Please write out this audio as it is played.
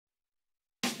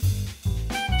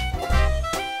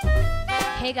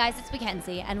Hey guys, it's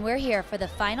Mackenzie, and we're here for the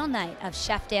final night of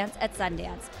Chef Dance at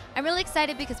Sundance. I'm really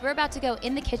excited because we're about to go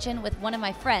in the kitchen with one of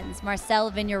my friends,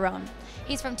 Marcel Vigneron.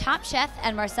 He's from Top Chef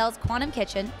and Marcel's Quantum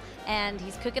Kitchen, and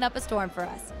he's cooking up a storm for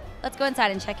us. Let's go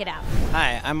inside and check it out.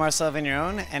 Hi, I'm Marcel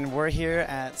Vigneron, and we're here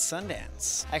at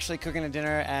Sundance, actually cooking a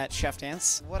dinner at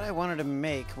ChefDance. What I wanted to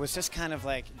make was just kind of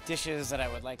like dishes that I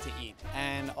would like to eat,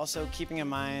 and also keeping in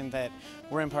mind that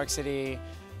we're in Park City.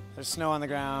 There's snow on the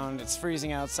ground, it's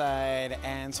freezing outside,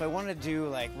 and so I wanted to do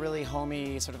like really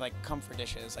homey, sort of like comfort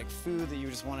dishes, like food that you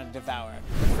just want to devour.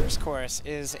 The first course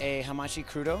is a hamachi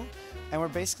crudo, and we're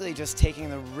basically just taking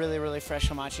the really fresh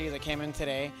hamachi that came in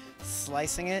today,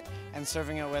 slicing it, and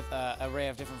serving it with an array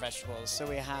of different vegetables. So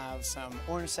we have some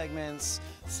orange segments,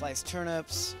 sliced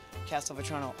turnips,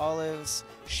 Castelvetrano olives,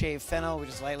 shaved fennel. We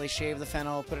just lightly shave the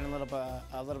fennel, put in a little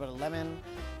bit of lemon,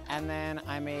 and then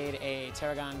I made a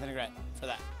tarragon vinaigrette for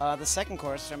that. The second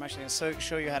course, which I'm actually going to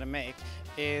show you how to make,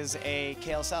 is a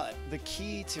kale salad. The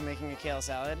key to making a kale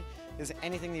salad is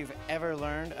anything that you've ever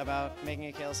learned about making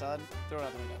a kale salad, throw it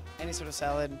out the window. Any sort of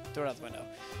salad, throw it out the window.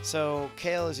 So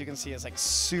kale, as you can see, is like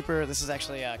this is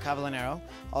actually cavallonero,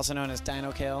 also known as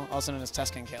dino kale, also known as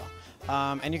Tuscan kale.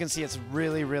 And you can see it's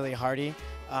really hearty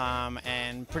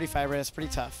and pretty fibrous,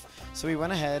 pretty tough. So we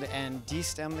went ahead and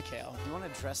de-stemmed the kale. You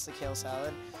want to dress the kale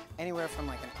salad anywhere from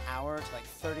like an hour to like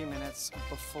 30 minutes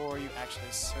before you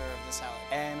actually serve the salad.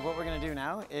 And what we're going to do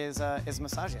now is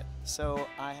massage it. So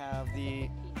I have the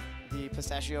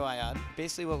pistachio ayad.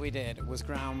 Basically what we did was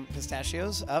ground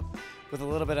pistachios up with a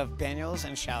little bit of banyos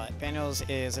and shallot. Banyos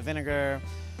is a vinegar,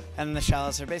 and the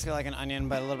shallots are basically like an onion,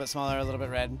 but a little bit smaller, a little bit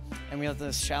red. And we let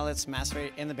the shallots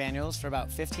macerate in the banyos for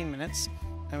about 15 minutes.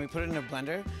 And we put it in a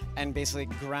blender and basically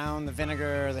ground the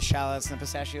vinegar, the shallots, and the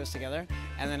pistachios together,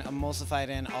 and then emulsified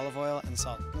in olive oil and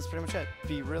salt. That's pretty much it.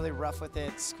 Be really rough with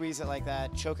it, squeeze it like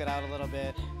that, choke it out a little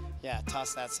bit. Yeah,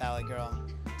 toss that salad, girl.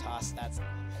 Toss that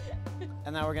salad.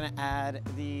 And now we're gonna add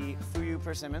the fuyu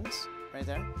persimmons right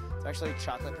there. It's actually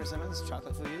chocolate persimmons,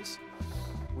 chocolate fuyus.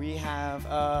 We have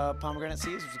pomegranate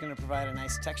seeds, which is going to provide a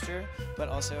nice texture, but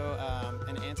also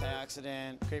an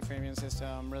antioxidant, great for your immune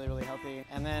system, really healthy.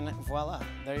 And then voila,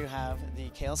 there you have the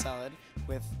kale salad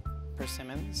with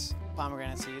persimmons,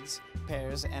 pomegranate seeds,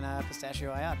 pears, and a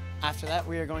pistachio ayat. After that,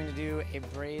 we are going to do a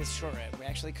braised short rib. We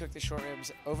actually cooked the short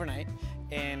ribs overnight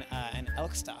in an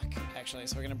elk stock, actually.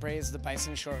 So we're going to braise the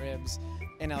bison short ribs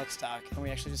in elk stock, and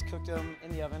we actually just cooked them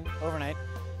in the oven overnight.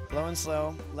 Low and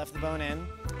slow, left the bone in,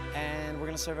 and we're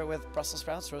gonna serve it with Brussels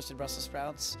sprouts, roasted Brussels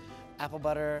sprouts, apple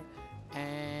butter,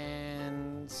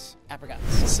 and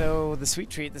apricots. So the sweet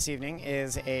treat this evening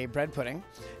is a bread pudding,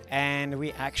 and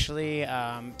we actually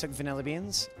took vanilla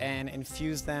beans and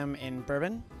infused them in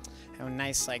bourbon, and a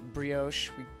nice like brioche.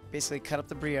 We basically cut up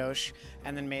the brioche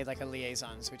and then made like a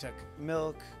liaison. So we took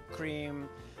milk, cream,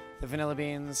 the vanilla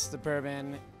beans, the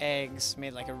bourbon, eggs,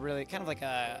 made like a really, kind of like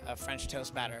a French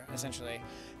toast batter, essentially.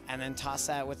 And then toss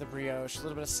that with the brioche, a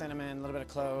little bit of cinnamon, a little bit of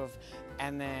clove,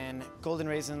 and then golden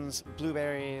raisins,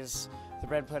 blueberries, the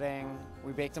bread pudding.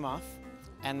 We baked them off,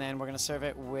 and then we're gonna serve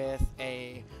it with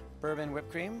a bourbon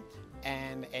whipped cream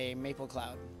and a maple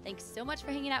cloud. Thanks so much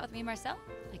for hanging out with me, Marcel.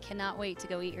 I cannot wait to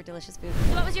go eat your delicious food.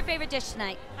 So what was your favorite dish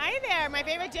tonight? Hi there. My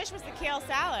favorite dish was the kale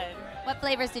salad. What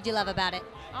flavors did you love about it?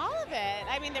 All of it.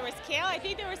 I mean, there was kale. I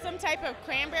think there was some type of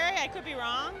cranberry. I could be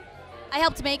wrong. I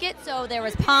helped make it, so there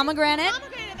was pomegranate.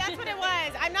 Pomegranate, that's what it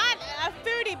was. I'm not a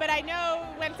foodie, but I know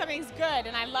when something's good,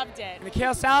 and I loved it. The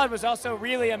kale salad was also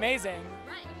really amazing.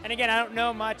 Right. And again, I don't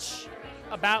know much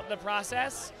about the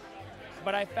process,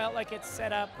 but I felt like it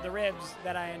set up the ribs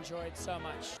that I enjoyed so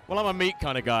much. Well, I'm a meat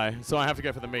kind of guy, so I have to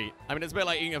go for the meat. I mean, it's a bit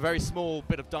like eating a very small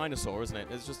bit of dinosaur, isn't it?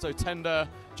 It's just so tender,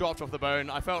 dropped off the bone.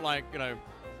 I felt like, you know,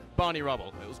 Barney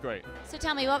Rubble. It was great. So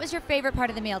tell me, what was your favorite part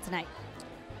of the meal tonight?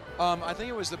 I think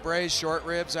it was the braised short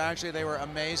ribs, actually. They were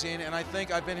amazing, and I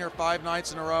think I've been here 5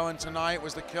 nights in a row, and tonight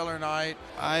was the killer night.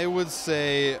 I would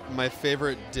say my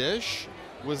favorite dish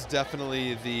was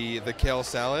definitely the kale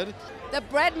salad. The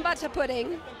bread and butter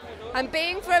pudding. And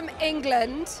being from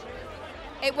England,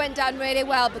 it went down really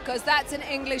well because that's an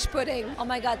English pudding. Oh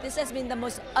my God, this has been the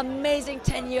most amazing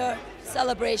 10-year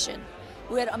celebration.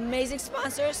 We had amazing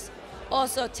sponsors.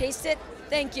 Also, taste it.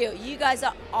 Thank you. You guys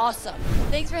are awesome.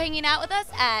 Thanks for hanging out with us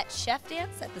at Chef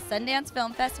Dance at the Sundance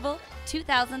Film Festival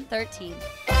 2013.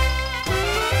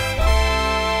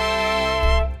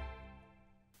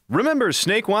 Remember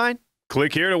snake wine?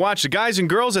 Click here to watch the guys and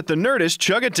girls at the Nerdist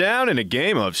chug it down in a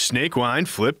game of snake wine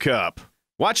flip cup.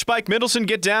 Watch Spike Middleton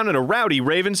get down at a rowdy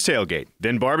Ravens tailgate,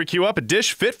 then barbecue up a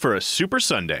dish fit for a Super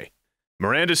Sunday.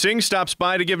 Miranda Singh stops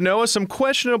by to give Noah some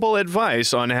questionable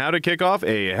advice on how to kick off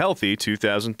a healthy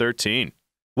 2013.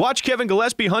 Watch Kevin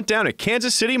Gillespie hunt down a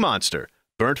Kansas City monster.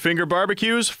 Burnt Finger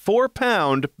Barbecue's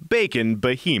 4-pound bacon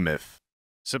behemoth.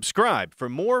 Subscribe for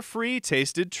more free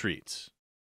tasted treats.